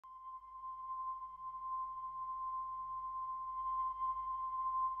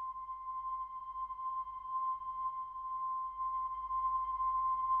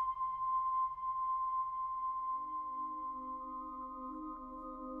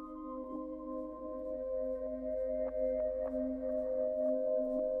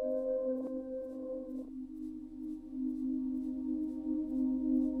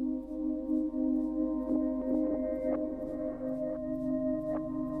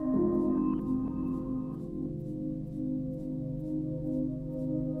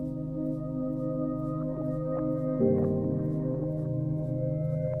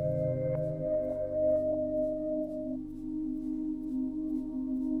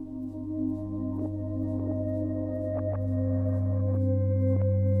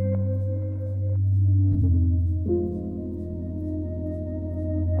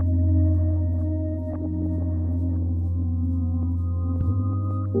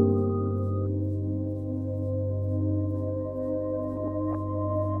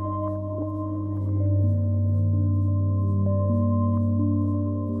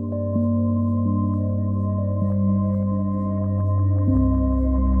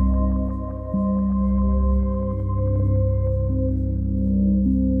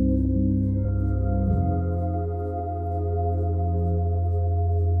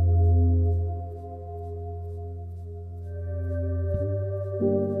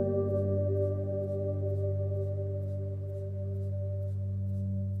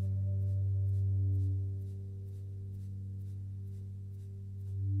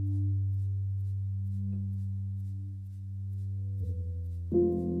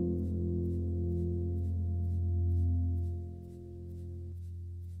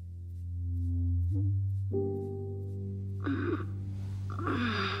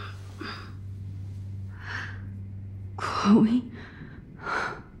Chloe?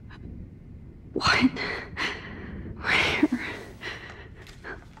 What? Where?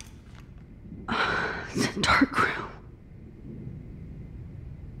 It's a dark room.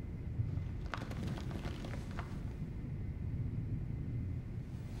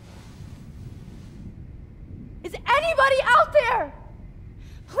 Is anybody out there?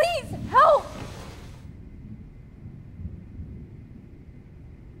 Please help!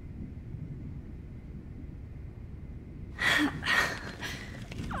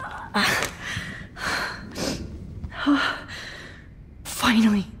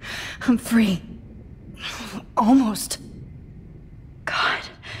 Finally, I'm free. Almost. God,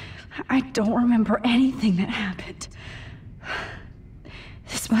 I don't remember anything that happened.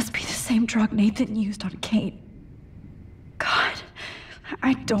 This must be the same drug Nathan used on Kate. God,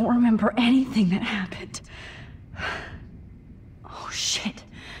 I don't remember anything that happened. Oh shit,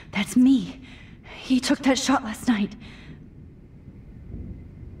 that's me. He took that shot last night.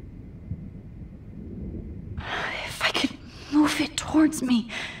 If I could move it towards me.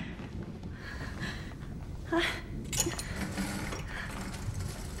 I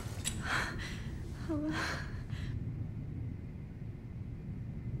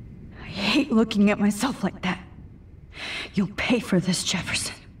hate looking at myself like that. You'll pay for this,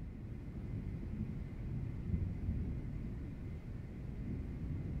 Jefferson.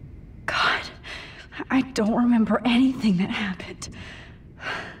 God, I don't remember anything that happened.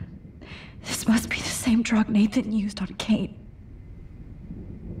 This must be the same drug Nathan used on Kate.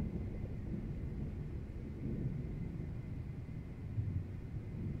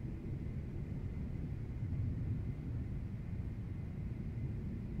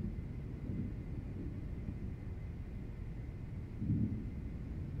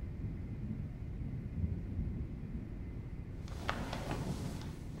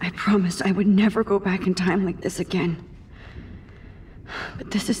 I promised I would never go back in time like this again.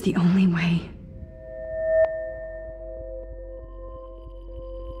 But this is the only way.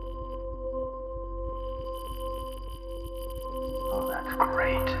 Oh, that's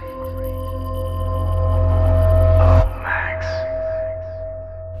great. Oh, Max.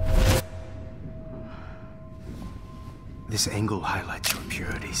 This angle highlights your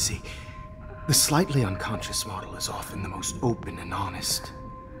purity, see? The slightly unconscious model is often the most open and honest.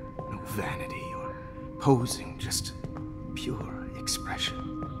 No vanity or posing, just pure expression.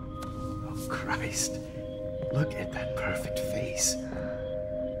 Oh, Christ. Look at that perfect face.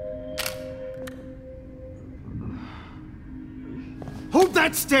 Hold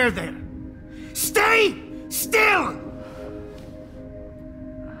that stare there! Stay still!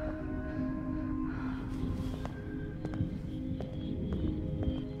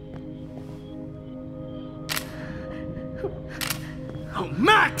 Oh,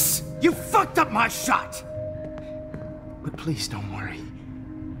 Max! You fucked up my shot! But please don't worry.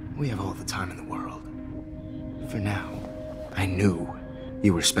 We have all the time in the world. For now, I knew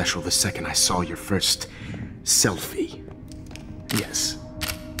you were special the second I saw your first selfie. Yes,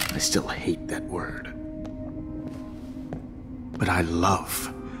 I still hate that word. But I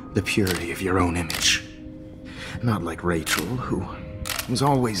love the purity of your own image. Not like Rachel, who was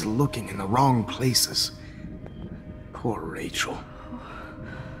always looking in the wrong places. Poor Rachel.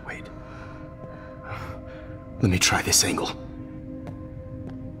 Wait. Let me try this angle.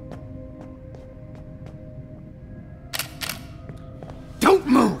 Don't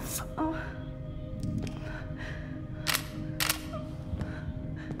move!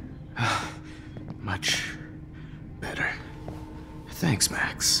 Much better. Thanks,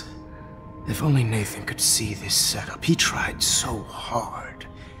 Max. If only Nathan could see this setup. He tried so hard.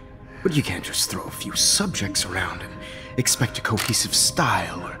 But you can't just throw a few subjects around and expect a cohesive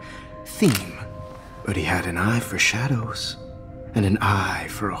style or theme. But he had an eye for shadows, and an eye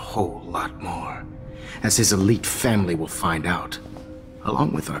for a whole lot more, as his elite family will find out,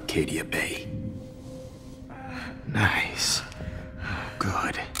 along with Arcadia Bay. Nice.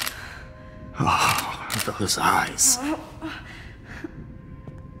 Good. Oh, those eyes.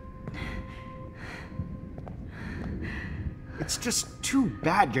 It's just too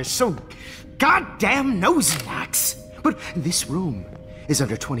bad you're so goddamn nosy, Max. But this room is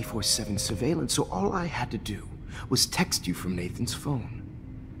under 24/7 surveillance, so all I had to do was text you from Nathan's phone.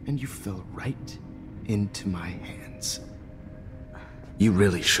 And you fell right into my hands. You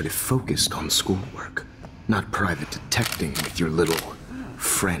really should have focused on schoolwork, not private detecting with your little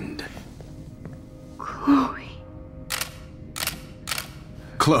friend. Chloe.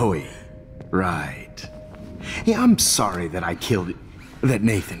 Chloe. Right. Yeah, I'm sorry that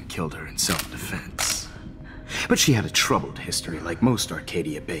Nathan killed her in self-defense. But she had a troubled history like most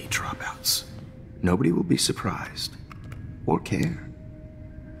Arcadia Bay dropouts. Nobody will be surprised. or care.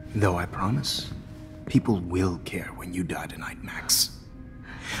 Though I promise, people will care when you die tonight, Max.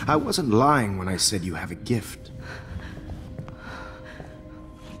 I wasn't lying when I said you have a gift.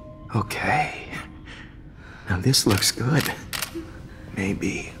 Okay. Now this looks good.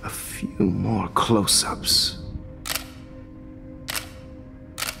 Maybe a few more close-ups.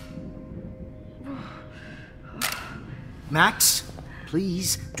 Max,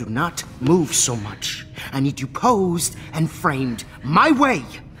 please do not move so much. I need you posed and framed my way.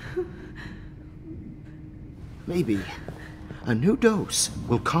 Maybe a new dose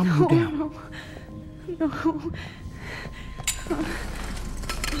will calm you down. No.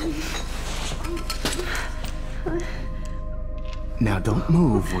 Now don't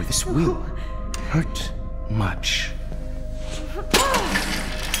move or this will hurt much.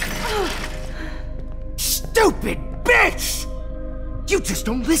 Stupid bitch! You just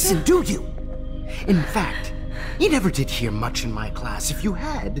don't listen, do you? In fact, you never did hear much in my class. If you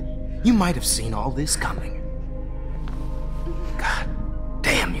had, you might have seen all this coming. God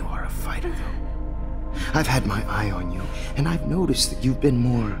damn, you are a fighter, though. I've had my eye on you, and I've noticed that you've been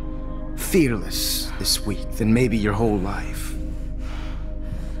more fearless this week than maybe your whole life.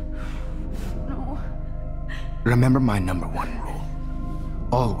 No. Remember my #1 rule.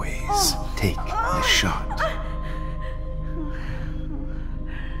 Always take the shot.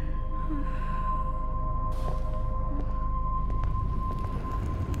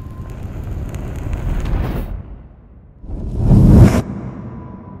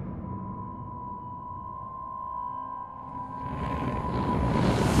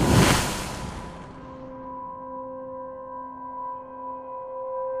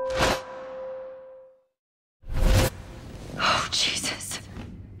 Jesus.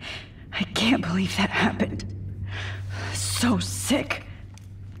 I can't believe that happened. So sick.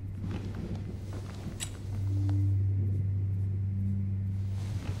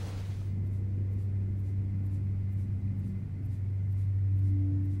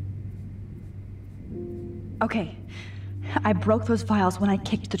 Okay. I broke those files when I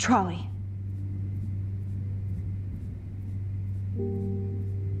kicked the trolley.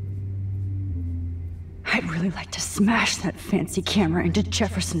 I'd really like to smash that fancy camera into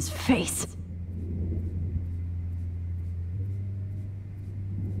Jefferson's face.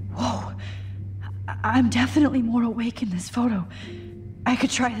 Whoa. I'm definitely more awake in this photo. I could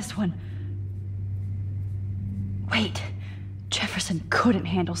try this one. Wait. Jefferson couldn't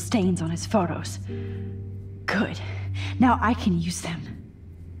handle stains on his photos. Good. Now I can use them.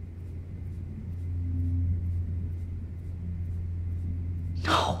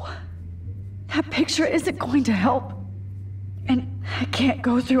 No. That picture isn't going to help. And I can't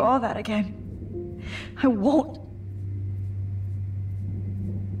go through all that again. I won't.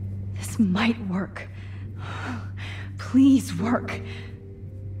 This might work. Please work.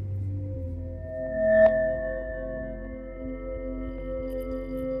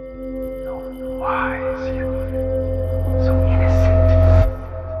 So wise, yet so innocent.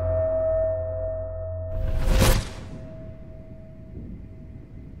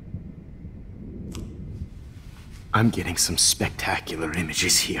 I'm getting some spectacular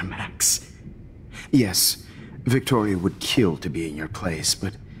images here, Max. Yes, Victoria would kill to be in your place,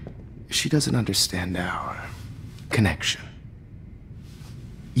 but she doesn't understand our connection.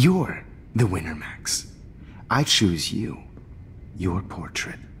 You're the winner, Max. I choose you. Your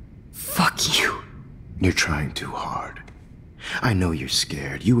portrait. Fuck you. You're trying too hard. I know you're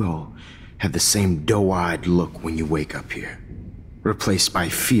scared. You all have the same doe-eyed look when you wake up here, replaced by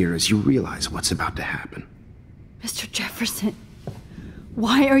fear as you realize what's about to happen. Mr. Jefferson,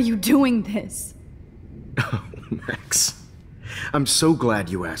 why are you doing this? Oh, Max. I'm so glad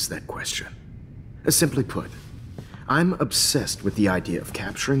you asked that question. Simply put, I'm obsessed with the idea of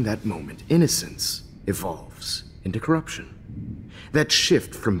capturing that moment innocence evolves into corruption. That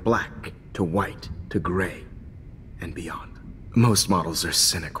shift from black to white to gray and beyond. Most models are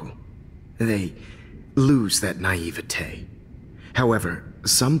cynical. They lose that naivete. However,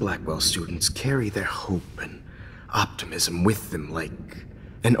 some Blackwell students carry their hope and optimism with them like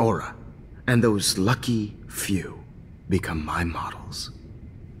an aura. And those lucky few become my models.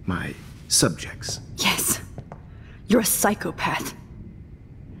 My subjects. Yes. You're a psychopath.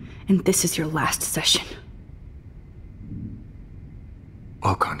 And this is your last session.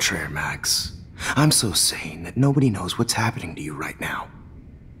 Au contraire, Max. I'm so sane that nobody knows what's happening to you right now.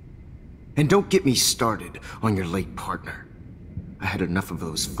 And don't get me started on your late partner. I had enough of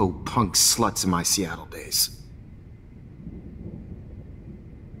those faux punk sluts in my Seattle days.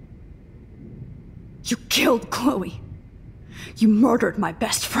 You killed Chloe. You murdered my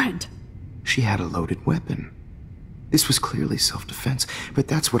best friend. She had a loaded weapon. This was clearly self-defense, but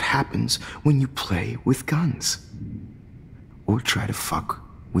that's what happens when you play with guns. Or try to fuck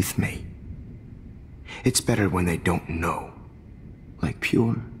with me. It's better when they don't know. Like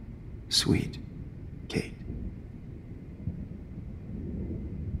pure, sweet Kate.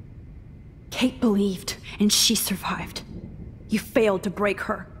 Kate believed, and she survived. You failed to break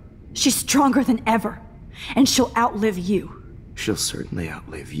her. She's stronger than ever, and she'll outlive you. She'll certainly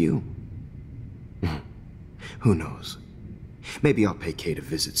outlive you. Who knows? Maybe I'll pay Kate a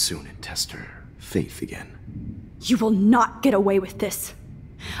visit soon and test her faith again. You will not get away with this.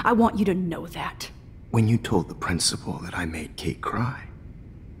 I want you to know that. When you told the principal that I made Kate cry,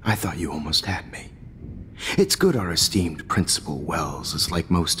 I thought you almost had me. It's good our esteemed Principal Wells is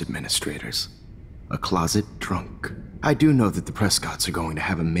like most administrators. A closet drunk. I do know that the Prescotts are going to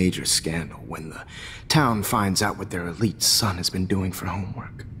have a major scandal when the town finds out what their elite son has been doing for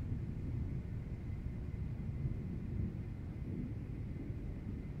homework.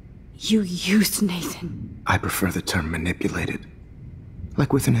 You used Nathan. I prefer the term manipulated.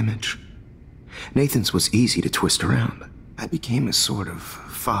 Like with an image. Nathan's was easy to twist around. I became a sort of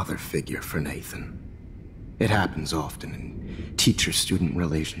father figure for Nathan. It happens often in teacher-student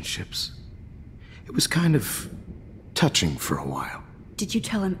relationships. It was kind of touching for a while. Did you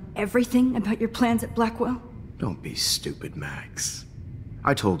tell him everything about your plans at Blackwell? Don't be stupid, Max.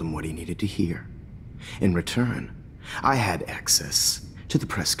 I told him what he needed to hear. In return, I had access to the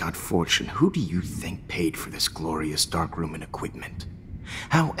Prescott fortune. Who do you think paid for this glorious darkroom and equipment?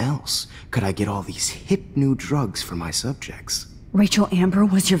 How else could I get all these hip new drugs for my subjects? Rachel Amber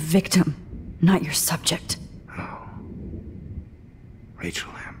was your victim, not your subject. Oh.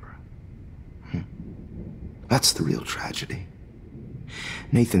 Rachel Amber. That's the real tragedy.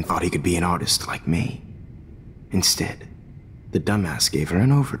 Nathan thought he could be an artist like me. Instead, the dumbass gave her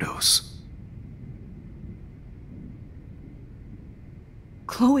an overdose.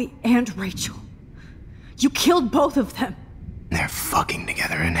 Chloe and Rachel. You killed both of them. They're fucking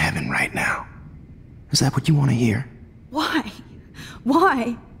together in heaven right now. Is that what you want to hear? Why?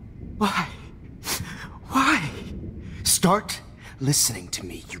 Why? Why? Why? Start listening to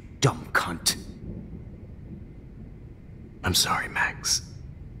me, you dumb cunt. I'm sorry, Max.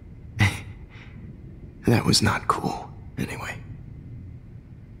 That was not cool, anyway.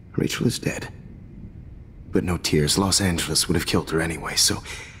 Rachel is dead. But no tears. Los Angeles would have killed her anyway, so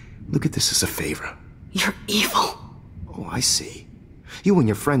look at this as a favor. You're evil. Oh, I see. You and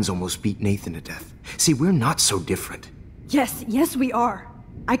your friends almost beat Nathan to death. See, we're not so different. Yes, we are.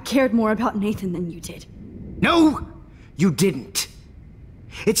 I cared more about Nathan than you did. No, you didn't.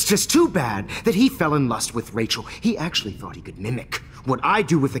 It's just too bad that he fell in lust with Rachel. He actually thought he could mimic what I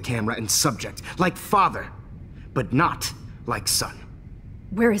do with the camera and subject, like father, but not like son.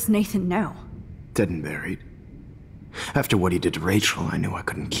 Where is Nathan now? Dead and buried. After what he did to Rachel, I knew I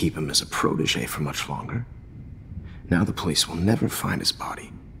couldn't keep him as a protege for much longer. Now the police will never find his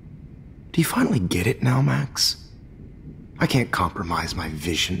body. Do you finally get it now, Max? I can't compromise my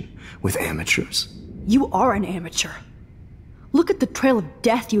vision with amateurs. You are an amateur. Look at the trail of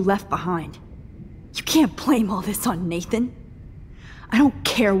death you left behind. You can't blame all this on Nathan. I don't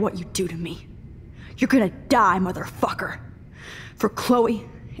care what you do to me. You're gonna die, motherfucker. For Chloe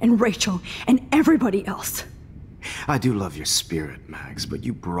and Rachel and everybody else. I do love your spirit, Max, but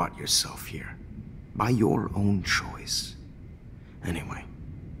you brought yourself here. By your own choice. Anyway,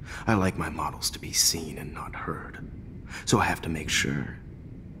 I like my models to be seen and not heard. So I have to make sure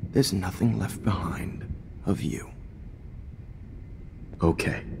there's nothing left behind of you.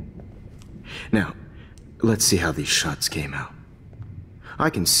 Okay. Now, let's see how these shots came out. I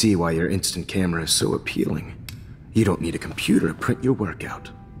can see why your instant camera is so appealing. You don't need a computer to print your work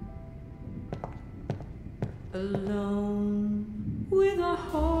out. Alone with a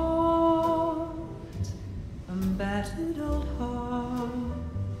heart, a battered old heart,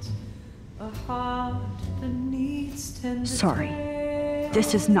 a heart that needs tender. Sorry.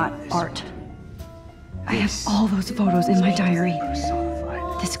 This is not art. I have all those photos in my diary.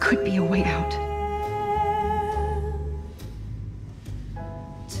 This could be a way out.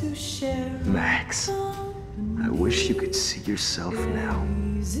 To share Max, I wish you could see yourself now.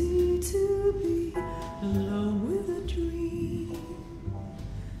 easy to be alone with a dream,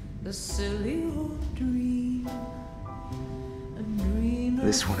 a silly old dream, a dream.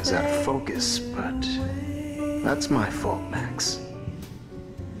 This one is out of focus, but that's my fault, Max.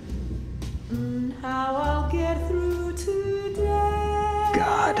 How I'll get through today.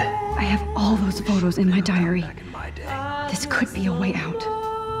 God. I have all those photos in my diary. Back in my day. This could be a way out.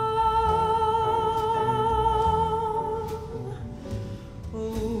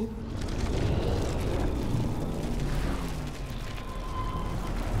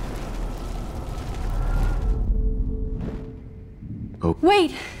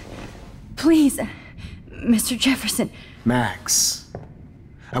 Wait! Please, Mr. Jefferson. Max,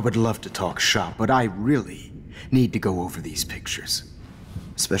 I would love to talk shop, but I really need to go over these pictures,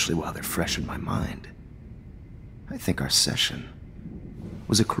 especially while they're fresh in my mind. I think our session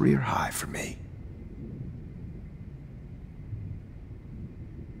was a career high for me.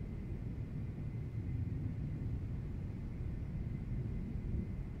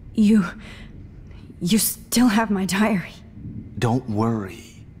 You still have my diary. Don't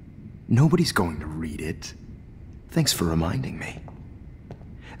worry. Nobody's going to read it. Thanks for reminding me.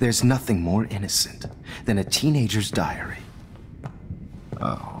 There's nothing more innocent than a teenager's diary.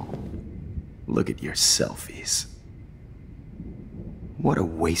 Oh, look at your selfies. What a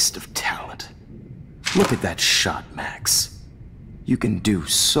waste of talent. Look at that shot, Max. You can do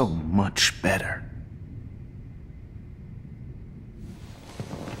so much better.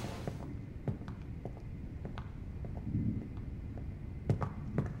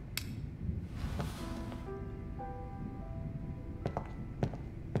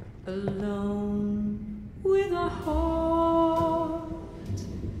 Alone with a heart,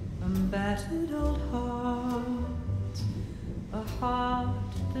 a battered old heart, a heart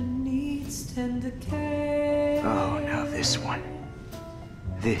that needs tender care. Oh, now this one.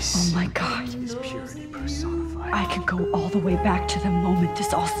 This Oh my God. is purity personified. I could go all the way back to the moment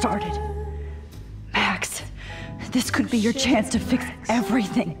this all started. Max, this could be your chance to fix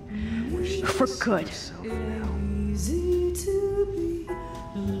everything. For good. Easy to be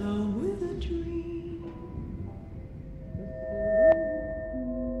alone with a dream.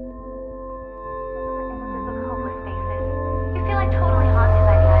 Images of hopeless faces. You feel like totally haunted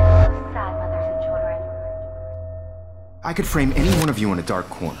by the eyes of those sad mothers and children. I could frame any one of you in a dark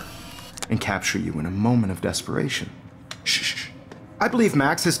corner and capture you in a moment of desperation. Shh. I believe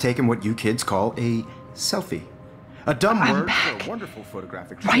Max has taken what you kids call a selfie. A dumb I'm word back. for a wonderful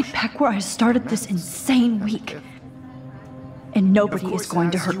photographic Right tradition. back where I started this insane week. And nobody is going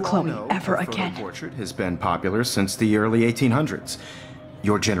to hurt Chloe ever again. The portrait has been popular since the early 1800s.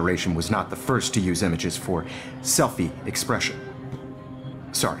 Your generation was not the first to use images for selfie expression.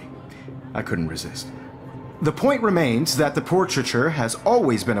 Sorry, I couldn't resist. The point remains that the portraiture has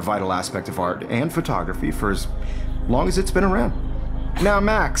always been a vital aspect of art and photography for as long as it's been around. Now,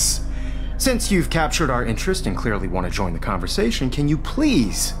 Max, since you've captured our interest and clearly want to join the conversation, can you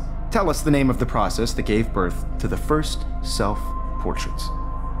please tell us the name of the process that gave birth to the first self-portraits?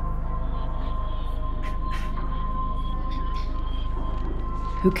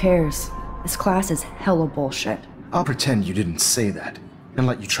 Who cares? This class is hella bullshit. I'll pretend you didn't say that and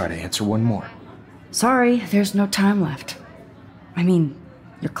let you try to answer one more. Sorry, there's no time left. I mean,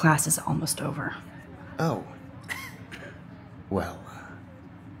 your class is almost over. Oh. Well,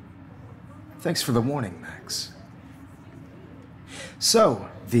 thanks for the warning, Max. So,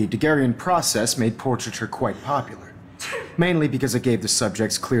 the Daguerrean process made portraiture quite popular, mainly because it gave the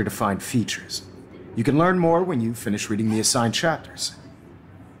subjects clear defined features. You can learn more when you finish reading the assigned chapters.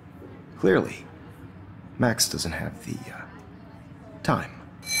 Clearly, Max doesn't have the time.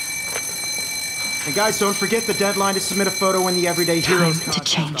 And guys, don't forget the deadline to submit a photo in the Everyday Heroes Time to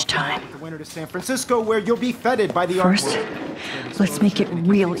change time. The winter to San Francisco, where you'll be feted by the First, art world. let's make it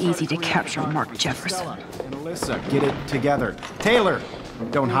real easy to capture Mark Jefferson. And Alyssa, get it together. Taylor,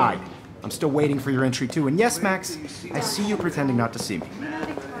 don't hide. I'm still waiting for your entry too. And yes, Max, I see you pretending not to see me.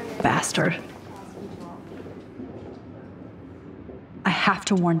 Bastard. I have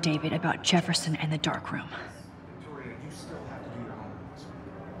to warn David about Jefferson and the dark room.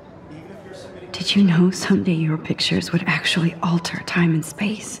 Did you know someday your pictures would actually alter time and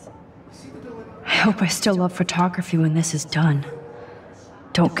space? I hope I still love photography when this is done.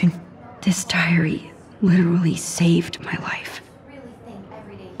 This diary literally saved my life.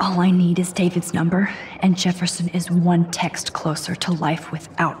 All I need is David's number, and Jefferson is one text closer to life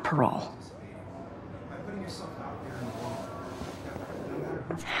without parole.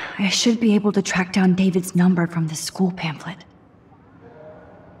 I should be able to track down David's number from the school pamphlet.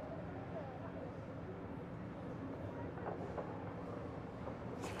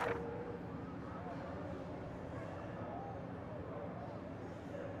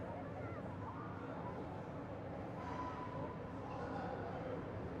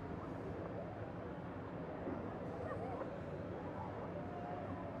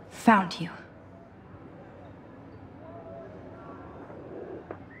 Found you.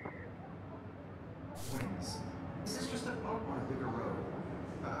 This is just a bump on a bigger road.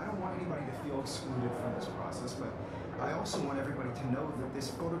 I don't want anybody to feel excluded from this process, but I also want everybody to know that this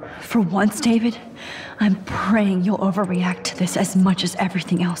photograph... For once, David, I'm praying you'll overreact to this as much as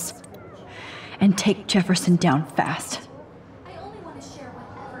everything else. And take Jefferson down fast. I only want to share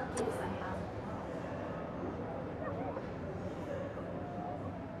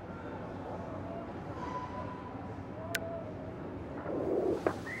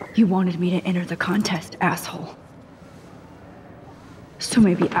You wanted me to enter the contest, asshole. So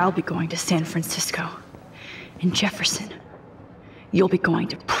maybe I'll be going to San Francisco. And Jefferson, you'll be going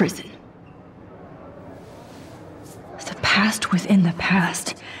to prison. The past within the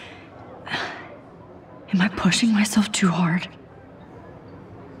past. Am I pushing myself too hard?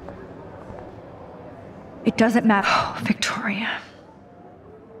 It doesn't matter. Oh, Victoria.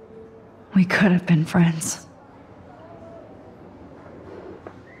 We could have been friends.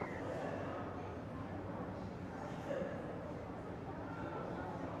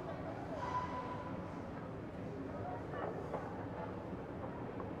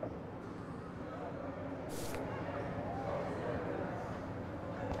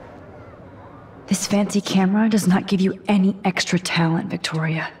 This fancy camera does not give you any extra talent,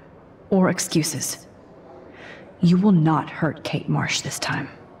 Victoria, or excuses. You will not hurt Kate Marsh this time.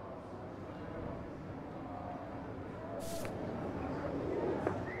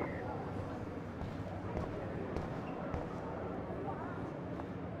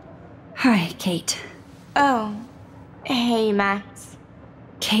 Hi, Kate. Oh, hey, Max.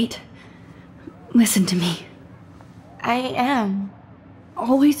 Kate, listen to me. I am.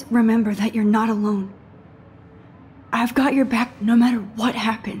 Always remember that you're not alone. I've got your back no matter what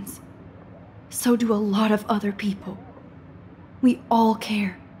happens. So do a lot of other people. We all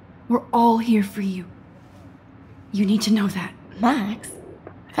care. We're all here for you. You need to know that. Max,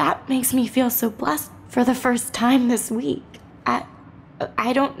 that makes me feel so blessed for the first time this week.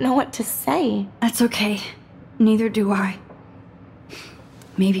 I don't know what to say. That's okay. Neither do I.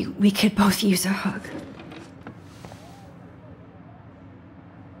 Maybe we could both use a hug.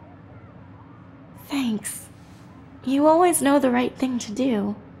 Thanks. You always know the right thing to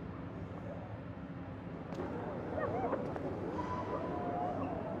do.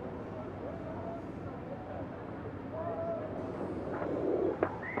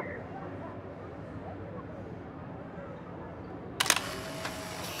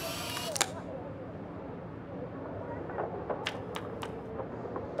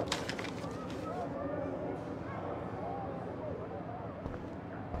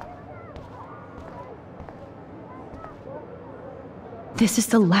 This is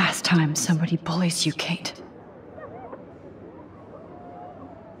the last time somebody bullies you, Kate.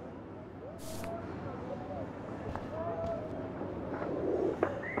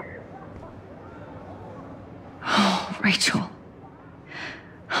 Oh, Rachel.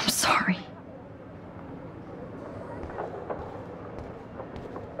 I'm sorry.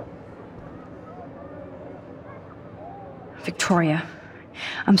 Victoria,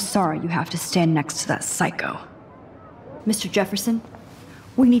 I'm sorry you have to stand next to that psycho. Mr. Jefferson,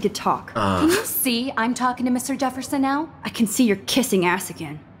 we need to talk. Can you see I'm talking to Mr. Jefferson now? I can see you're kissing ass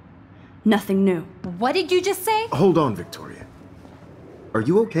again. Nothing new. What did you just say? Hold on, Victoria. Are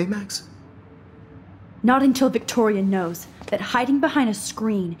you okay, Max? Not until Victoria knows that hiding behind a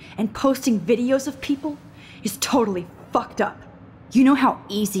screen and posting videos of people is totally fucked up. You know how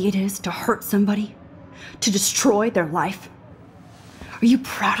easy it is to hurt somebody? To destroy their life? Are you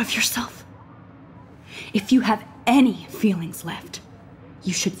proud of yourself? If you have any feelings left,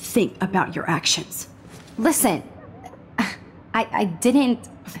 you should think about your actions. Listen, I didn't...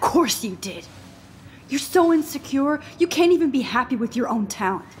 Of course you did. You're so insecure, you can't even be happy with your own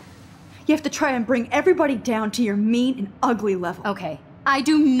talent. You have to try and bring everybody down to your mean and ugly level. Okay, I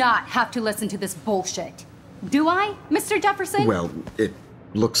do not have to listen to this bullshit. Do I, Mr. Jefferson? Well, it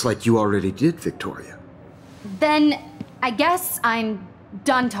looks like you already did, Victoria. Then I guess I'm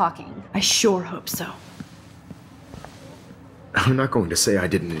done talking. I sure hope so. I'm not going to say I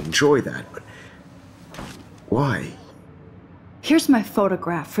didn't enjoy that, but why? Here's my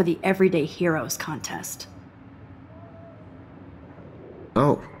photograph for the Everyday Heroes contest.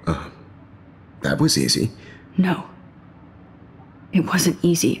 Oh, that was easy. No. It wasn't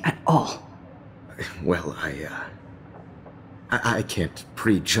easy at all. Well, I can't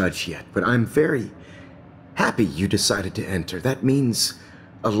prejudge yet, but I'm very happy you decided to enter. That means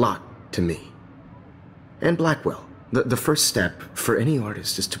a lot to me. And Blackwell. The first step for any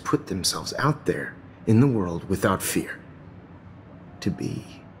artist is to put themselves out there in the world without fear. To be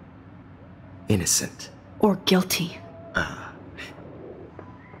innocent. Or guilty.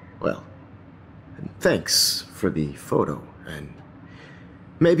 Well, thanks for the photo, and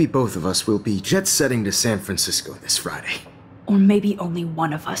maybe both of us will be jet-setting to San Francisco this Friday. Or maybe only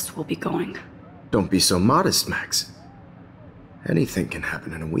one of us will be going. Don't be so modest, Max. Anything can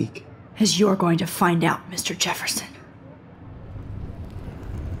happen in a week. As you're going to find out, Mr. Jefferson.